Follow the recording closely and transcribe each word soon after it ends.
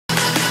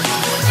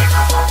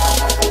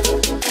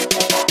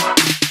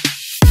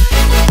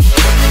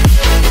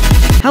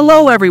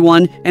Hello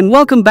everyone, and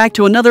welcome back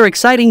to another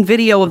exciting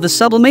video of the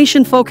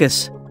Sublimation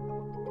Focus.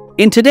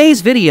 In today's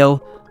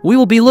video, we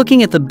will be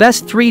looking at the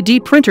best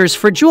 3D printers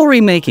for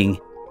jewelry making.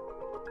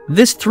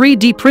 This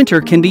 3D printer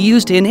can be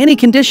used in any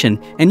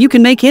condition, and you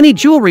can make any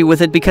jewelry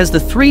with it because the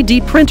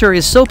 3D printer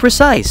is so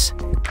precise.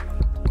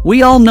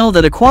 We all know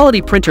that a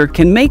quality printer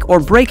can make or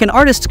break an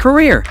artist's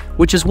career,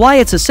 which is why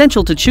it's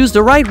essential to choose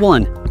the right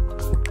one.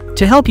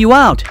 To help you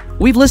out,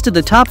 we've listed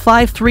the top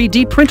 5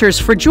 3D printers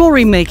for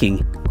jewelry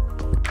making.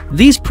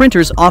 These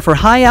printers offer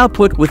high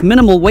output with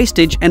minimal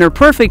wastage and are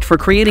perfect for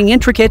creating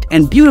intricate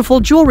and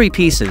beautiful jewelry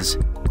pieces.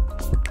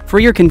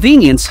 For your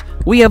convenience,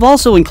 we have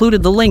also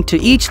included the link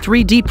to each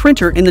 3D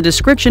printer in the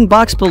description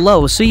box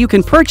below so you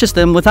can purchase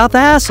them without the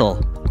hassle.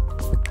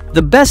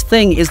 The best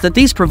thing is that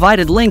these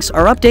provided links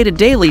are updated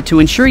daily to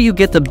ensure you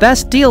get the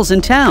best deals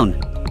in town.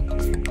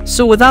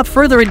 So without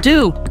further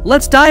ado,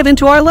 let's dive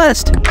into our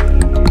list.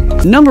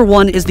 Number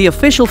 1 is the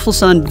official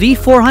Phrozen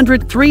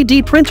V400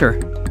 3D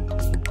printer.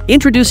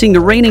 Introducing the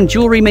reigning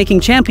jewelry-making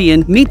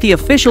champion, meet the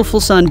official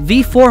Phrozen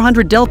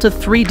V400 Delta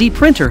 3D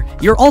printer,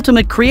 your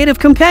ultimate creative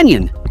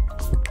companion.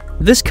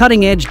 This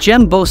cutting-edge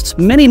gem boasts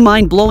many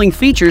mind-blowing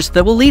features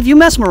that will leave you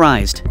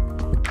mesmerized.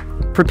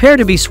 Prepare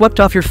to be swept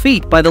off your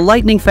feet by the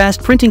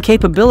lightning-fast printing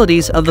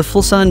capabilities of the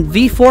Phrozen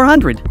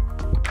V400.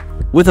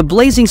 With a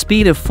blazing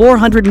speed of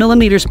 400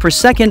 mm per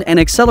second and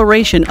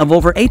acceleration of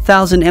over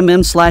 8,000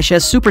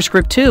 mm/s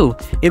superscript 2,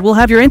 it will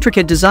have your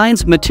intricate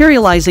designs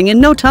materializing in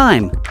no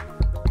time.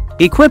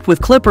 Equipped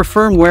with clipper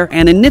firmware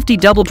and a nifty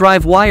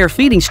double-drive wire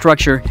feeding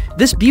structure,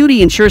 this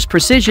beauty ensures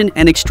precision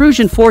and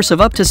extrusion force of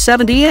up to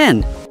 70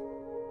 N.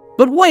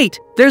 But wait,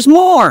 there's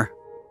more!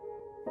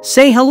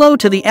 Say hello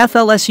to the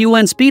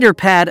FLSUN Speeder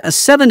Pad, a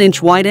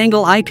 7-inch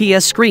wide-angle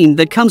IPS screen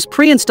that comes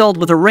pre-installed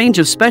with a range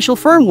of special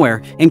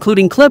firmware,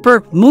 including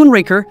clipper,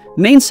 moonraker,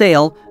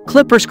 mainsail,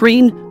 clipper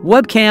screen,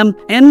 webcam,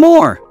 and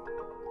more.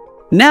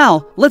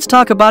 Now, let's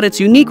talk about its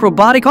unique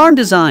robotic arm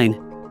design.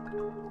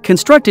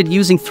 Constructed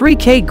using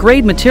 3K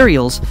grade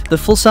materials, the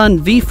Phrozen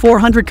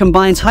V400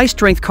 combines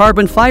high-strength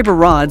carbon fiber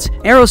rods,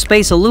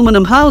 aerospace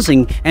aluminum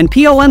housing, and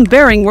POM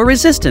bearing wear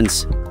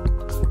resistance.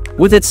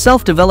 With its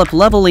self-developed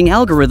leveling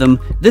algorithm,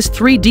 this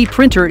 3D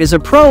printer is a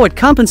pro at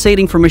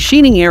compensating for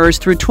machining errors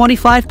through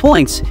 25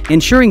 points,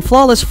 ensuring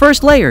flawless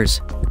first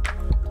layers.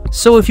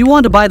 So if you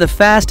want to buy the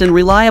fast and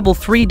reliable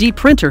 3D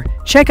printer,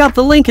 check out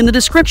the link in the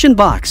description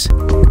box.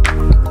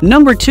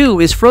 Number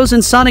 2 is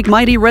Phrozen Sonic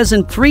Mighty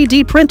Resin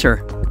 3D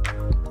printer.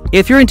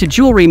 If you're into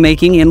jewelry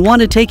making and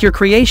want to take your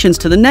creations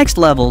to the next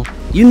level,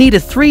 you need a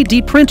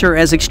 3D printer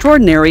as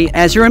extraordinary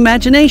as your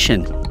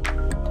imagination.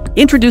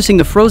 Introducing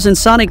the Phrozen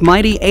Sonic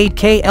Mighty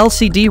 8K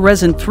LCD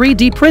Resin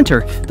 3D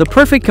printer, the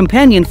perfect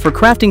companion for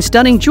crafting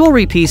stunning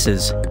jewelry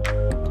pieces.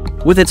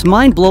 With its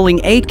mind-blowing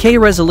 8K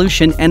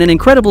resolution and an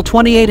incredible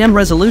 28mm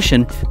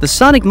resolution, the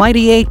Sonic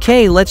Mighty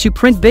 8K lets you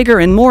print bigger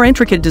and more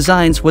intricate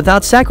designs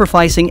without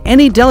sacrificing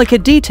any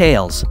delicate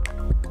details.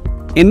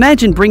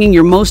 Imagine bringing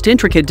your most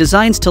intricate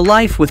designs to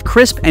life with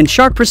crisp and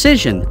sharp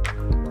precision.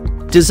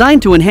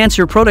 Designed to enhance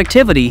your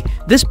productivity,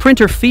 this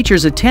printer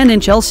features a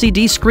 10-inch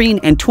LCD screen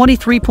and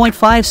 23.5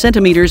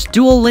 cm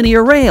dual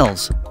linear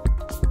rails.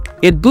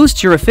 It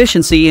boosts your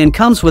efficiency and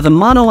comes with a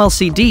mono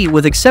LCD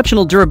with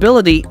exceptional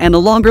durability and a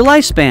longer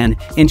lifespan,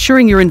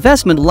 ensuring your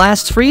investment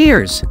lasts for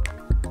years.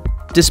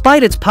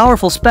 Despite its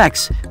powerful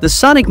specs, the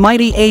Sonic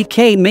Mighty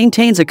 8K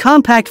maintains a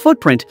compact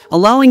footprint,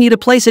 allowing you to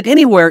place it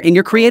anywhere in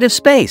your creative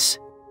space.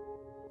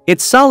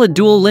 Its solid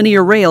dual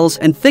linear rails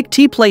and thick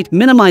T-plate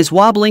minimize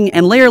wobbling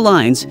and layer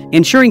lines,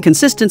 ensuring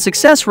consistent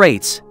success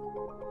rates.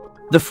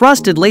 The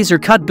frosted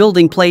laser-cut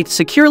building plate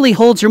securely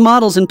holds your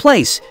models in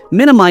place,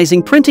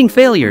 minimizing printing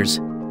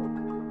failures.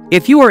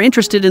 If you are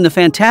interested in the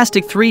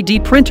fantastic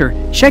 3D printer,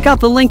 check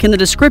out the link in the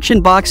description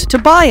box to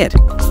buy it.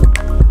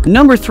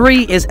 Number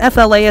 3 is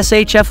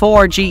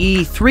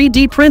FLASHFORGE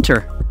 3D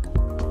printer.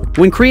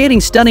 When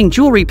creating stunning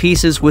jewelry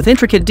pieces with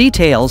intricate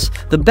details,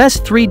 the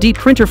best 3D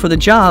printer for the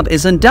job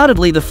is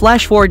undoubtedly the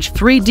FLASHFORGE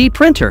 3D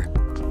printer.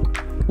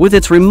 With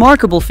its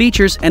remarkable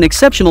features and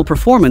exceptional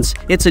performance,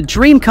 it's a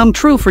dream come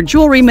true for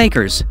jewelry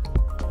makers.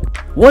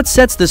 What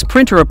sets this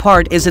printer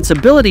apart is its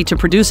ability to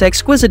produce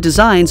exquisite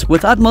designs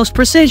with utmost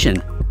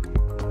precision.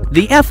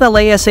 The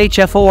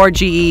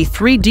FLASHFORGE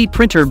 3D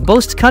printer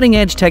boasts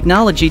cutting-edge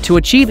technology to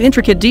achieve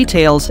intricate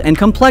details and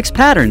complex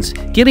patterns,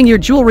 giving your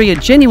jewelry a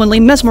genuinely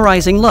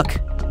mesmerizing look.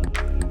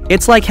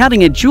 It's like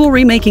having a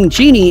jewelry-making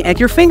genie at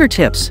your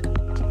fingertips.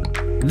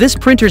 This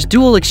printer's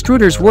dual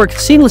extruders work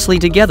seamlessly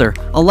together,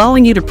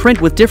 allowing you to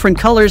print with different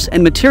colors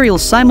and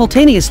materials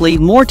simultaneously,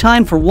 more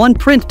time for one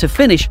print to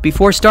finish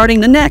before starting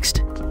the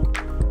next.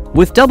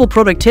 With double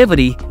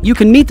productivity, you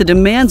can meet the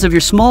demands of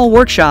your small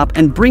workshop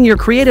and bring your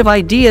creative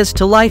ideas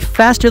to life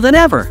faster than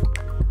ever.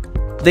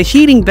 The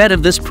heating bed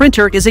of this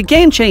printer is a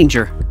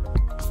game-changer.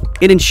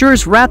 It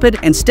ensures rapid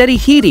and steady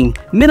heating,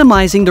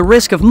 minimizing the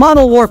risk of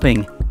model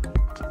warping.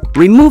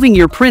 Removing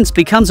your prints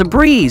becomes a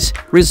breeze,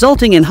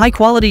 resulting in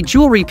high-quality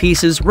jewelry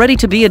pieces ready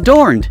to be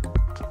adorned.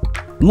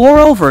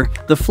 Moreover,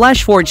 the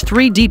FLASHFORGE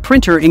 3D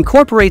printer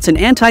incorporates an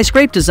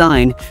anti-scrape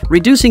design,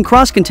 reducing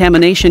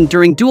cross-contamination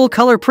during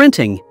dual-color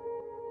printing.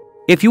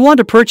 If you want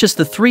to purchase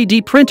the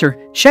 3D printer,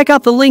 check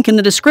out the link in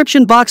the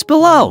description box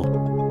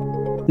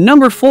below.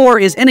 Number 4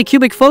 is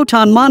ANYCUBIC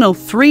Photon Mono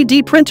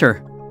 3D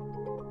printer.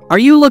 Are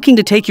you looking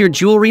to take your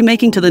jewelry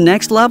making to the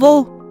next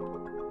level?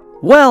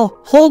 Well,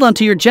 hold on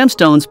to your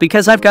gemstones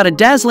because I've got a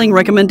dazzling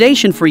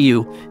recommendation for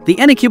you, the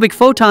ANYCUBIC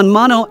Photon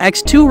Mono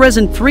X2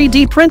 Resin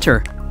 3D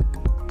printer.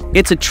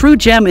 It's a true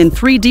gem in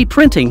 3D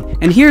printing,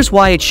 and here's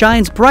why it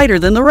shines brighter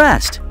than the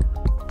rest.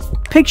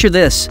 Picture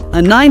this, a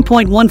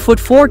 9.1-foot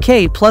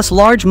 4K plus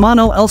large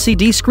mono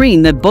LCD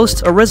screen that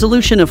boasts a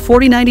resolution of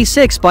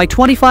 4096 by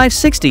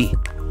 2560.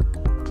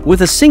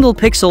 With a single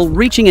pixel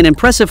reaching an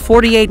impressive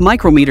 48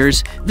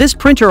 micrometers, this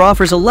printer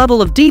offers a level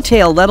of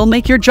detail that'll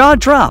make your jaw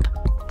drop.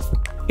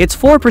 It's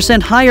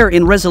 4% higher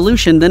in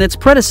resolution than its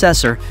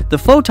predecessor, the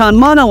Photon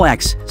Mono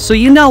X, so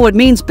you know it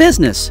means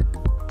business.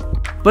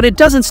 But it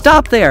doesn't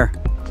stop there.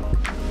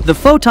 The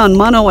Photon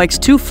Mono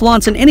X2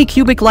 flaunts an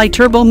ANYCUBIC light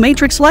turbo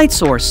matrix light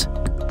source.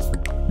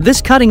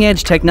 This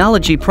cutting-edge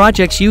technology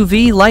projects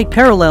UV light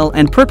parallel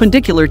and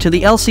perpendicular to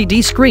the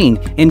LCD screen,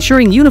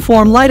 ensuring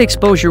uniform light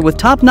exposure with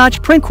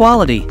top-notch print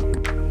quality.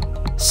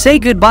 Say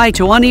goodbye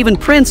to uneven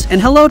prints and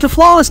hello to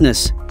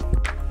flawlessness.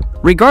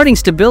 Regarding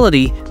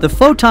stability, the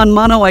Photon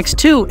Mono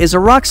X2 is a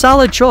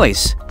rock-solid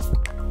choice.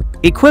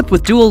 Equipped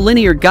with dual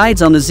linear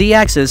guides on the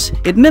Z-axis,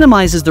 it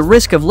minimizes the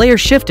risk of layer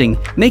shifting,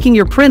 making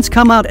your prints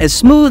come out as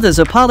smooth as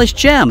a polished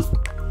gem.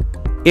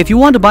 If you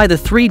want to buy the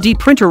 3D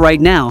printer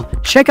right now,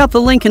 check out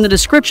the link in the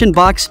description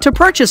box to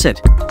purchase it.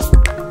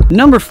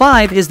 Number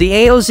 5 is the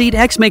AOSEED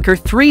Xmaker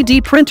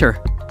 3D printer.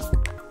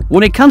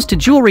 When it comes to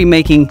jewelry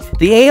making,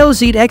 the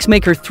AOSEED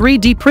Xmaker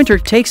 3D printer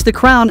takes the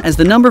crown as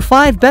the number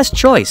 5 best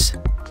choice.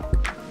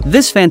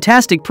 This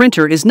fantastic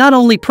printer is not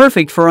only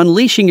perfect for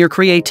unleashing your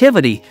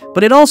creativity,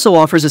 but it also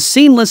offers a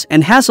seamless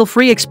and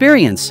hassle-free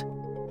experience.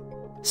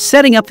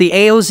 Setting up the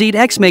AOSEED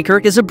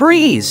Xmaker is a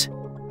breeze.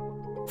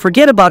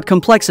 Forget about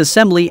complex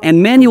assembly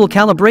and manual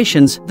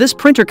calibrations, this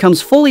printer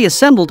comes fully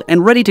assembled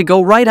and ready to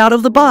go right out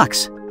of the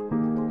box.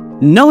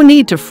 No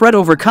need to fret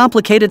over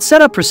complicated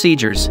setup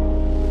procedures.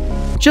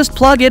 Just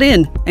plug it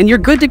in, and you're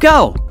good to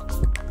go.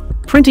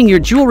 Printing your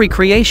jewelry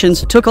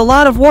creations took a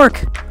lot of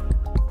work.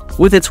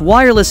 With its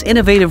wireless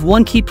innovative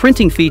one-key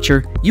printing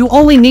feature, you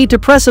only need to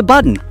press a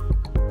button.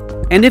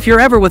 And if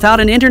you're ever without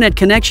an internet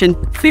connection,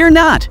 fear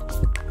not.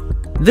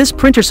 This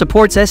printer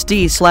supports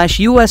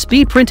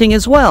SD/USB printing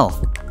as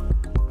well.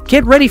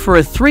 Get ready for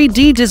a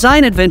 3D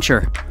design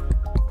adventure.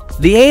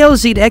 The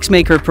AOSEED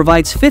Xmaker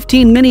provides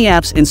 15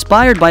 mini-apps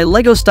inspired by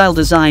Lego-style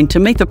design to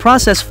make the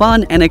process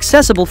fun and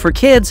accessible for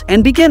kids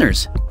and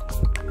beginners.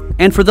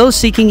 And for those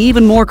seeking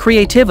even more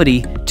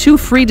creativity, 2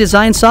 free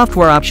design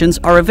software options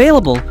are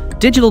available: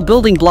 digital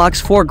building blocks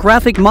for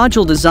graphic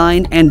module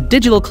design and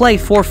digital clay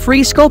for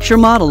free sculpture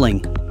modeling.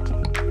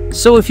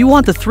 So if you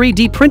want the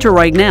 3D printer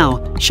right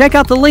now, check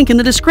out the link in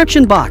the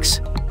description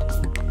box.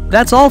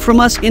 That's all from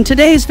us in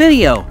today's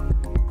video.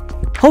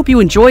 Hope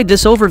you enjoyed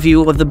this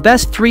overview of the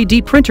best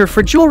 3D printer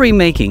for jewelry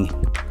making.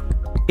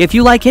 If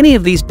you like any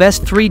of these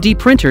best 3D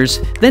printers,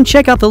 then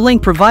check out the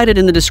link provided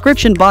in the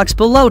description box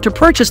below to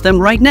purchase them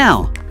right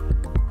now.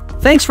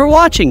 Thanks for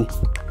watching!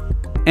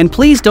 And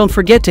please don't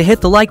forget to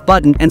hit the like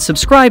button and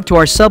subscribe to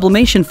our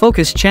Sublimation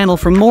Focus channel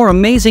for more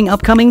amazing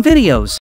upcoming videos.